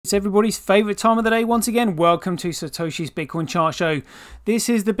It's everybody's favorite time of the day. Once again, welcome to Satoshi's Bitcoin Chart Show. This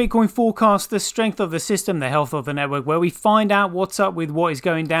is the Bitcoin forecast, the strength of the system, the health of the network, where we find out what's up with what is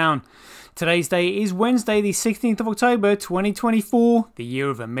going down. Today's date is Wednesday, the 16th of October, 2024, the year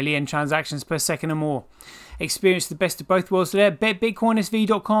of 1 million transactions per second or more. Experience the best of both worlds today at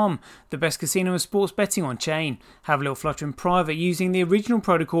betbitcoinsv.com, the best casino and sports betting on chain. Have a little flutter in private using the original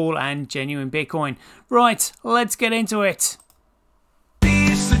protocol and genuine Bitcoin. Right, let's get into it.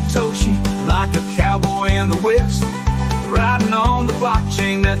 Satoshi, like a cowboy in the West, riding on the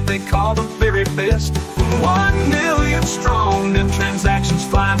blockchain that they call the very best. 1 million strong, and transactions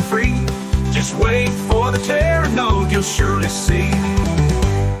flying free. Just wait for the Terra node, you'll surely see.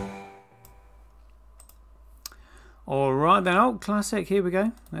 Alright then, oh, classic, here we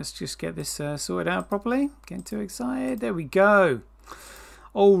go. Let's just get this sorted out properly. Getting too excited, there we go.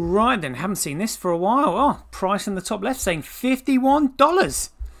 Alright then, haven't seen this for a while. Oh, price in the top left saying $51.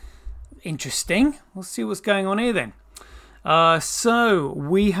 Interesting. We'll see what's going on here then. So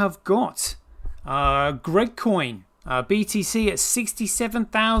we have got Gregcoin, BTC at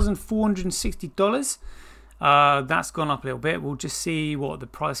 $67,460. That's gone up a little bit. We'll just see what the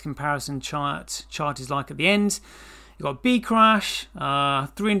price comparison chart is like at the end. You've got Bcrash,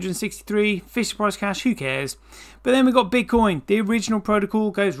 363, Fisher Price Cash, who cares? But then we've got Bitcoin. The original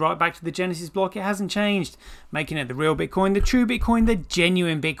protocol goes right back to the Genesis block. It hasn't changed, making it the real Bitcoin, the true Bitcoin, the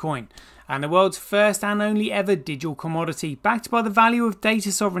genuine Bitcoin, and the world's first and only ever digital commodity, backed by the value of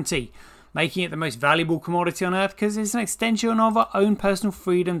data sovereignty, making it the most valuable commodity on earth because it's an extension of our own personal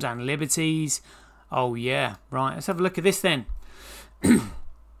freedoms and liberties. Oh yeah, right, let's have a look at this then.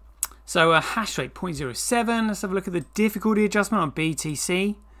 So a hash rate 0.07. Let's have a look at the difficulty adjustment on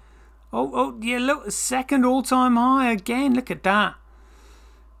BTC. Oh yeah, look, second all-time high again. Look at that.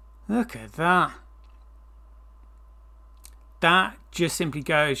 Look at that. That just simply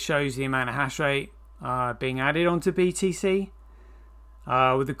shows the amount of hash rate being added onto BTC.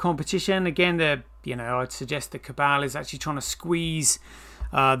 With the competition, again, I'd suggest the Cabal is actually trying to squeeze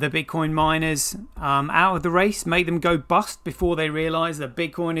the Bitcoin miners out of the race, make them go bust before they realise that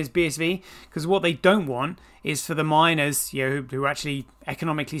Bitcoin is BSV. Because what they don't want is for the miners, who actually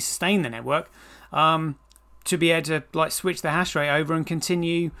economically sustain the network, to be able to switch the hash rate over and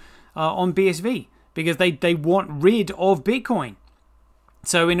continue on BSV, because they want rid of Bitcoin.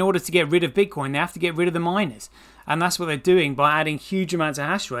 So in order to get rid of Bitcoin, they have to get rid of the miners, and that's what they're doing by adding huge amounts of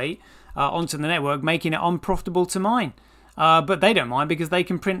hash rate onto the network, making it unprofitable to mine. But they don't mind because they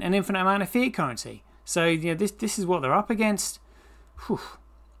can print an infinite amount of fiat currency. So this is what they're up against. Whew.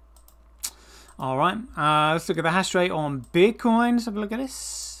 All right, let's look at the hash rate on Bitcoin. Let's have a look at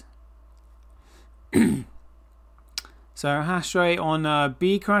this. So hash rate on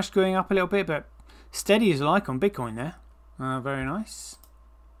Bcrash going up a little bit, but steady as you like on Bitcoin there. Very nice.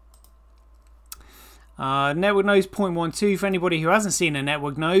 Network nodes 0.12 for anybody who hasn't seen a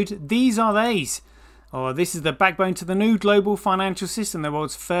network node. These are these. This is the backbone to the new global financial system, the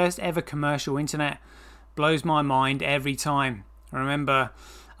world's first ever commercial internet. Blows my mind every time. Remember,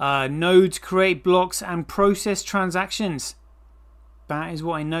 nodes create blocks and process transactions. That is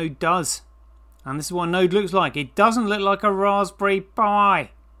what a node does. And this is what a node looks like. It doesn't look like a Raspberry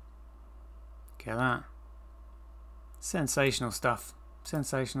Pi. Look at that. Sensational stuff.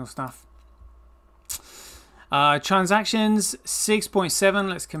 Sensational stuff. Transactions 6.7.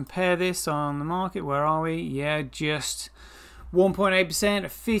 Let's compare this on the market. Where are we? Yeah, just 1.8%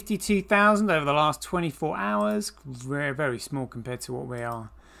 of 52,000 over the last 24 hours. Very, very small compared to what we are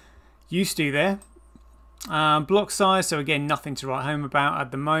used to there. Block size, so again, nothing to write home about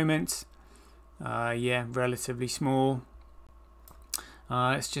at the moment. Yeah, relatively small.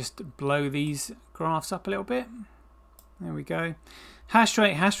 Let's just blow these graphs up a little bit. There we go. Hash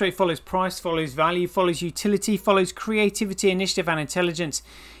rate follows price, follows value, follows utility, follows creativity, initiative, and intelligence.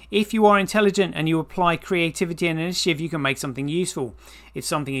 If you are intelligent and you apply creativity and initiative, you can make something useful. If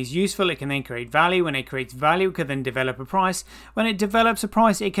something is useful, it can then create value. When it creates value, it can then develop a price. When it develops a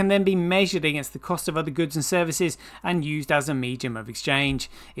price, it can then be measured against the cost of other goods and services and used as a medium of exchange.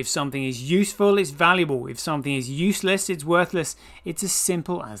 If something is useful, it's valuable. If something is useless, it's worthless. It's as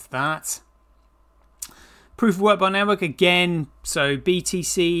simple as that. Proof of work by network again. So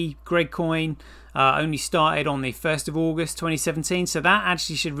BTC, Gregcoin only started on the 1st of August 2017. So that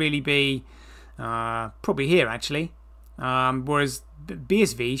actually should really be probably here actually. Whereas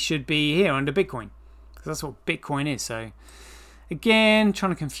BSV should be here under Bitcoin, because that's what Bitcoin is. So again,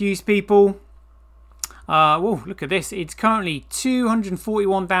 trying to confuse people. Whoa, look at this. It's currently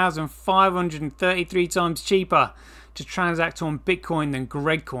 241,533 times cheaper to transact on Bitcoin than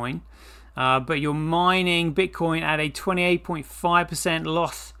Gregcoin. But you're mining Bitcoin at a 28.5%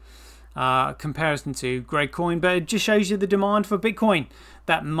 loss. comparison to Gregcoin, but it just shows you the demand for Bitcoin.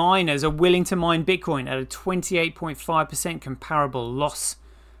 That miners are willing to mine Bitcoin at a 28.5% comparable loss.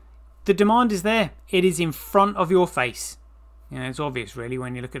 The demand is there. It is in front of your face. You know, it's obvious really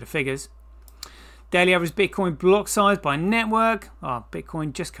when you look at the figures. Daily average Bitcoin block size by network. Oh,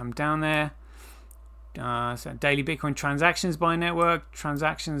 Bitcoin just come down there. So daily Bitcoin transactions by network,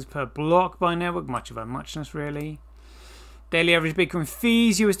 transactions per block by network, much of a muchness really. Daily average Bitcoin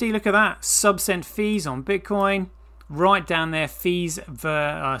fees, USD, look at that. Sub-cent fees on Bitcoin. Right down there, fees for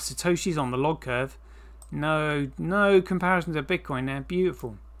Satoshis on the log curve. No comparison to Bitcoin there,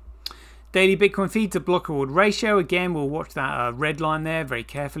 beautiful. Daily Bitcoin fee to block reward ratio, again we'll watch that red line there very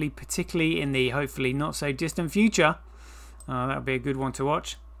carefully, particularly in the hopefully not so distant future. That'll be a good one to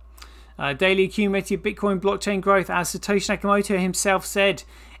watch. Daily accumulated Bitcoin blockchain growth, as Satoshi Nakamoto himself said,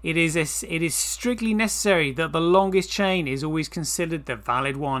 it is strictly necessary that the longest chain is always considered the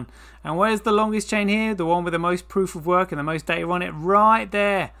valid one. And where's the longest chain here? The one with the most proof of work and the most data on it? Right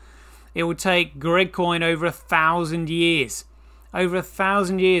there. It will take Gregcoin over 1,000 years. Over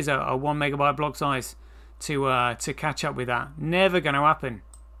 1,000 years a 1 megabyte block size to catch up with that. Never going to happen.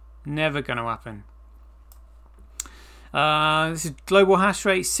 Never going to happen. This is global hash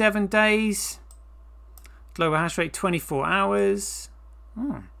rate 7 days. Global hash rate 24 hours.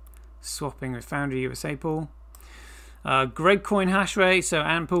 Swapping with Foundry USA pool. Gregcoin hash rate, so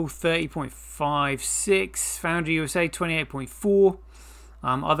Antpool 30.56, Foundry USA 28.4,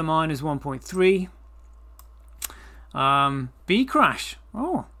 other miners 1.3. Bcrash,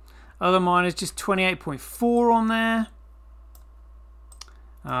 other miners just 28.4 on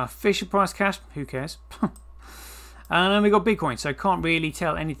there. Fisher Price Cash, who cares? And then we got Bitcoin, so can't really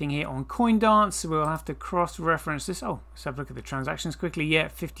tell anything here on CoinDance, so we'll have to cross-reference this. Oh, let's have a look at the transactions quickly. Yeah,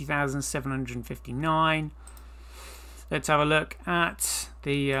 50,759. Let's have a look at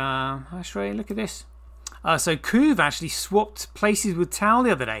the hash rate. Look at this. So Kuv actually swapped places with Tal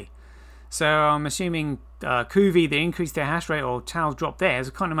the other day. So I'm assuming Kuv either increased their hash rate or Tal dropped theirs.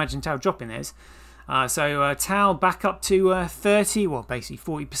 I can't imagine Tal dropping theirs. So Tal back up to 30, well,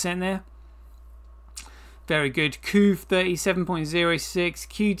 basically 40% there. Very good. Kuv 37.06,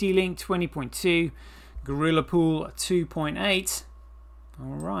 QD Link 20.2, Gorilla Pool 2.8. All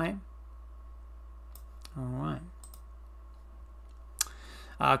right.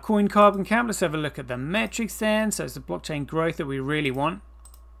 Coin Carbon Cap. Let's have a look at the metrics then. So it's the blockchain growth that we really want.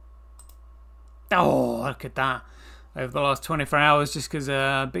 Oh, look at that. Over the last 24 hours, just because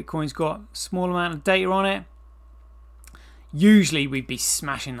Bitcoin's got a small amount of data on it. Usually we'd be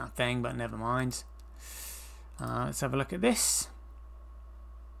smashing that thing, but never mind. Let's have a look at this.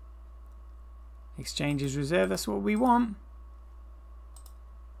 Exchanges reserve, that's what we want.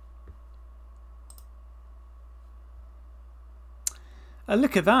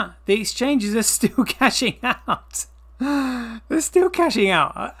 Look at that. The exchanges are still cashing out. They're still cashing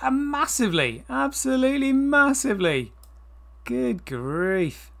out massively. Absolutely massively. Good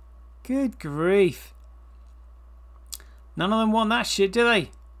grief. Good grief. None of them want that shit, do they?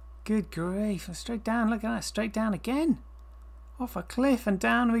 Good grief. Straight down. Look at that. Straight down again. Off a cliff and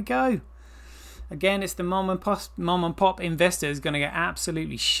down we go. Again, it's the mom and pop investors going to get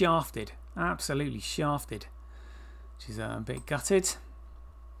absolutely shafted. Absolutely shafted. Which is a bit gutted.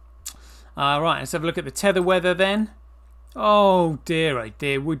 Right, let's have a look at the tether weather then. Oh dear,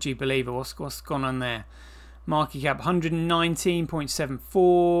 would you believe it? What's gone on there? Market cap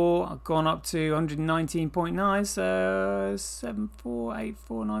 119.74, gone up to 119.9, so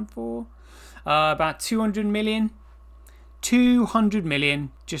 748494. About 200 million. 200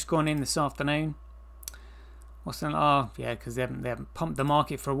 million just gone in this afternoon. What's that? Oh yeah, because they haven't pumped the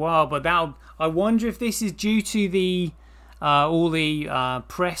market for a while. But I wonder if this is due to the all the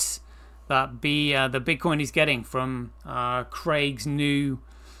press that the Bitcoin is getting from Craig's new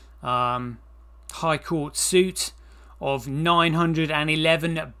High Court suit of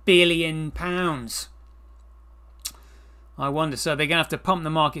 £911 billion. I wonder. So they're going to have to pump the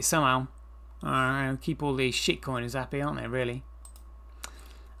market somehow. Keep all these shitcoiners happy, aren't they, really?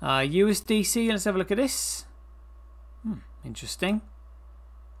 USDC, let's have a look at this. Interesting.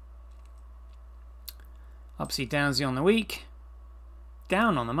 Upsy downsy on the week.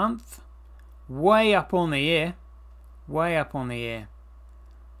 Down on the month. Way up on the year. Way up on the year.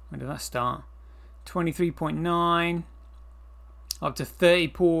 When did that start? 23.9 up to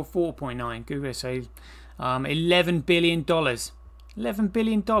 34.9. Google say $11 billion. $11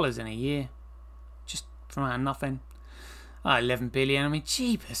 billion in a year. Just from out of nothing. 11 billion. I mean,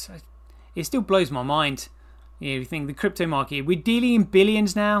 jeepers. It still blows my mind. You think the crypto market, we're dealing in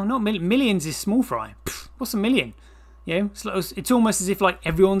billions now. Not millions is small fry. Pfft, what's a million? You know, it's almost as if like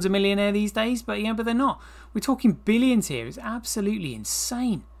everyone's a millionaire these days, but but they're not. We're talking billions here. It's absolutely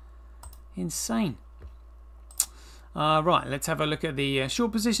insane. Insane. Right, let's have a look at the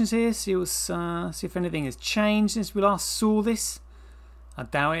short positions here. See if anything has changed since we last saw this. I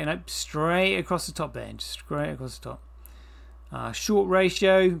doubt it. Nope, straight across the top there. Just straight across the top. Short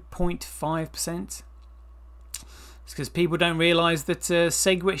ratio 0.5%. It's because people don't realise that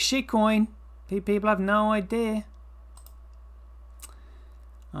SegWit's shitcoin. People have no idea.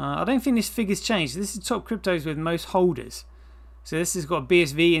 I don't think this figure's changed. This is top cryptos with most holders. So this has got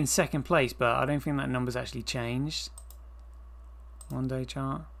BSV in second place, but I don't think that number's actually changed. 1 day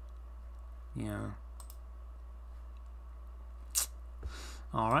chart. Yeah.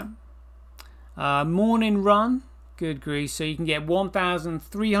 Alright. Morning run. Good grief. So you can get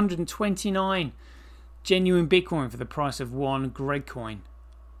 1,329 genuine Bitcoin for the price of one Greg coin.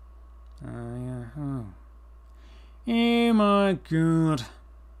 Yeah. Oh my god.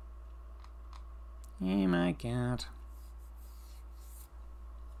 Oh my god.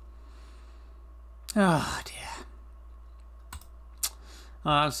 Oh dear.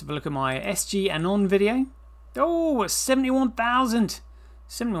 Let's have a look at my SG Anon video. Oh, it's 71,000.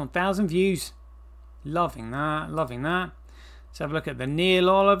 71,000 views. Loving that, loving that. Let's have a look at the Neil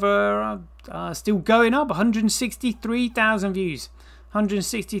Oliver. Still going up, 163,000 views.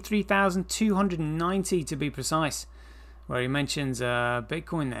 163,290 to be precise. Where he mentions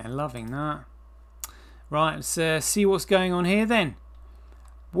Bitcoin there. Loving that. Right, let's see what's going on here then.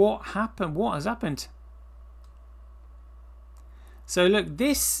 What happened? What has happened? So look,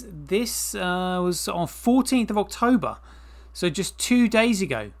 this was on 14th of October, so just 2 days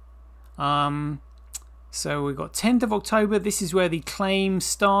ago. So we got 10th of October. This is where the claim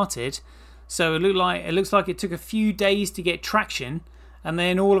started. So it looks like it took a few days to get traction, and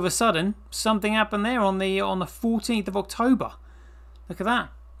then all of a sudden something happened there on the 14th of October. Look at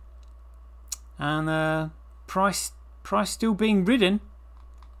that, and price still being ridden.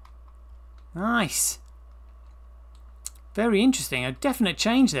 Nice. Very interesting. A definite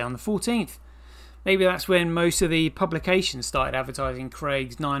change there on the 14th. Maybe that's when most of the publications started advertising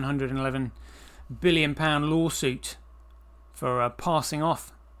Craig's £911 billion lawsuit for passing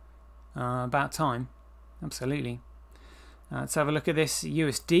off. About time. Absolutely. Let's have a look at this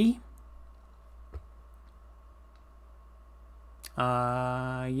USD.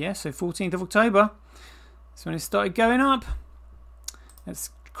 Yeah, so 14th of October. That's when it started going up. Let's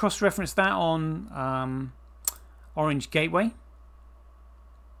cross-reference that on Orange Gateway.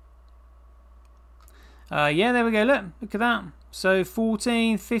 Yeah, there we go. Look at that. So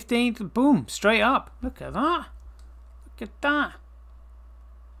 14th, 15th, boom, straight up. Look at that. Look at that.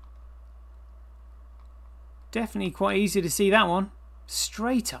 Definitely quite easy to see that one.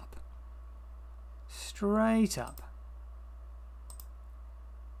 Straight up. Straight up.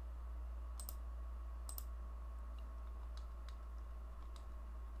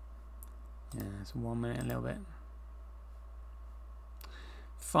 Yeah, it's 1 minute, a little bit.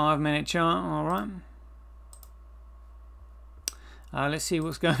 5 minute chart, alright. Let's see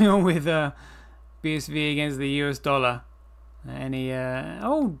what's going on with BSV against the US dollar. Any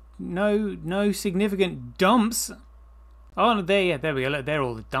oh, no significant dumps. Oh no, there we go. Look, there are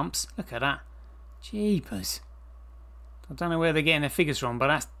all the dumps. Look at that. Jeepers. I don't know where they're getting their figures from, but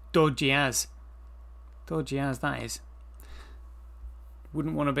that's dodgy as. Dodgy as that is.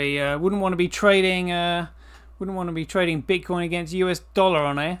 Wouldn't want to be trading Bitcoin against US dollar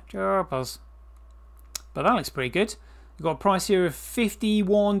on here. But that looks pretty good. We've got a price here of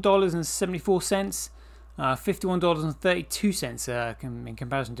 $51.74, $51.32 in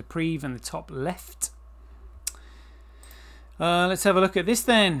comparison to Prev in the top left. Let's have a look at this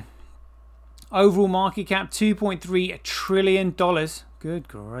then. Overall market cap $2.3 trillion. Good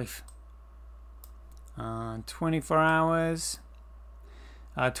grief. 24 hours.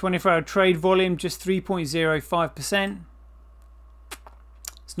 24-hour trade volume just 3.05%.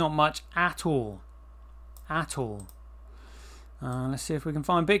 It's not much at all. At all. Let's see if we can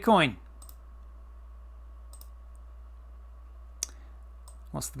find Bitcoin.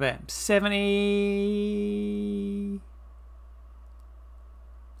 What's the bet? 70.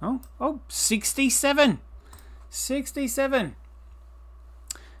 Oh, 67. 67.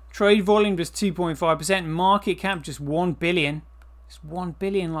 Trade volume just 2.5%. Market cap just 1 billion. It's 1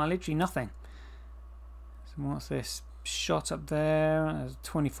 billion, like literally nothing. So what's this? Shot up there.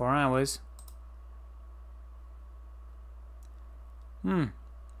 24 hours. Yeah,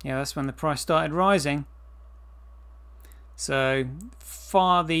 that's when the price started rising. So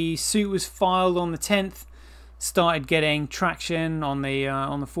the suit was filed on the 10th. Started getting traction on the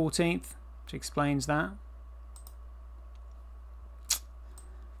 14th, which explains that.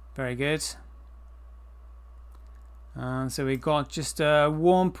 Very good. So we got just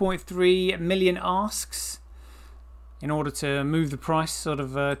 1.3 million asks in order to move the price sort of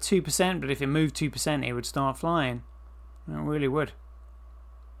 2%, but if it moved 2% it would start flying. It really would.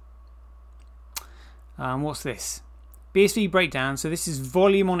 What's this? BSV breakdown. So this is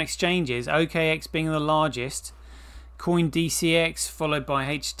volume on exchanges, OKX being the largest, Coin DCX followed by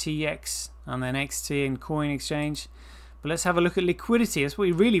HTX and then XT and Coin Exchange. But let's have a look at liquidity. That's what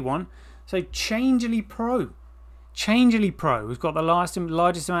we really want. So Changelly Pro. Changelly Pro, we've got the largest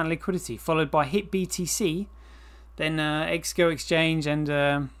amount of liquidity, followed by HitBTC, then XGO Exchange and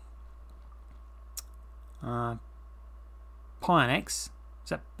Pionex.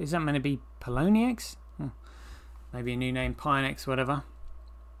 Is that meant to be Poloniex? Maybe a new name, Pionex, whatever.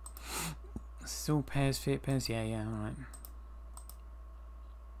 Still pairs, fiat pairs, yeah,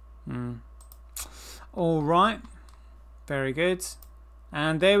 alright. Alright, very good.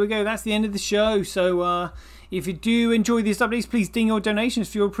 And there we go, that's the end of the show. So if you do enjoy these updates, please ding your donations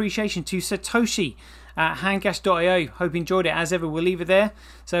for your appreciation to Satoshi at handcash.io. Hope you enjoyed it. As ever, we'll leave it there.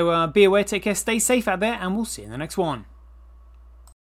 So be aware, take care, stay safe out there, and we'll see you in the next one.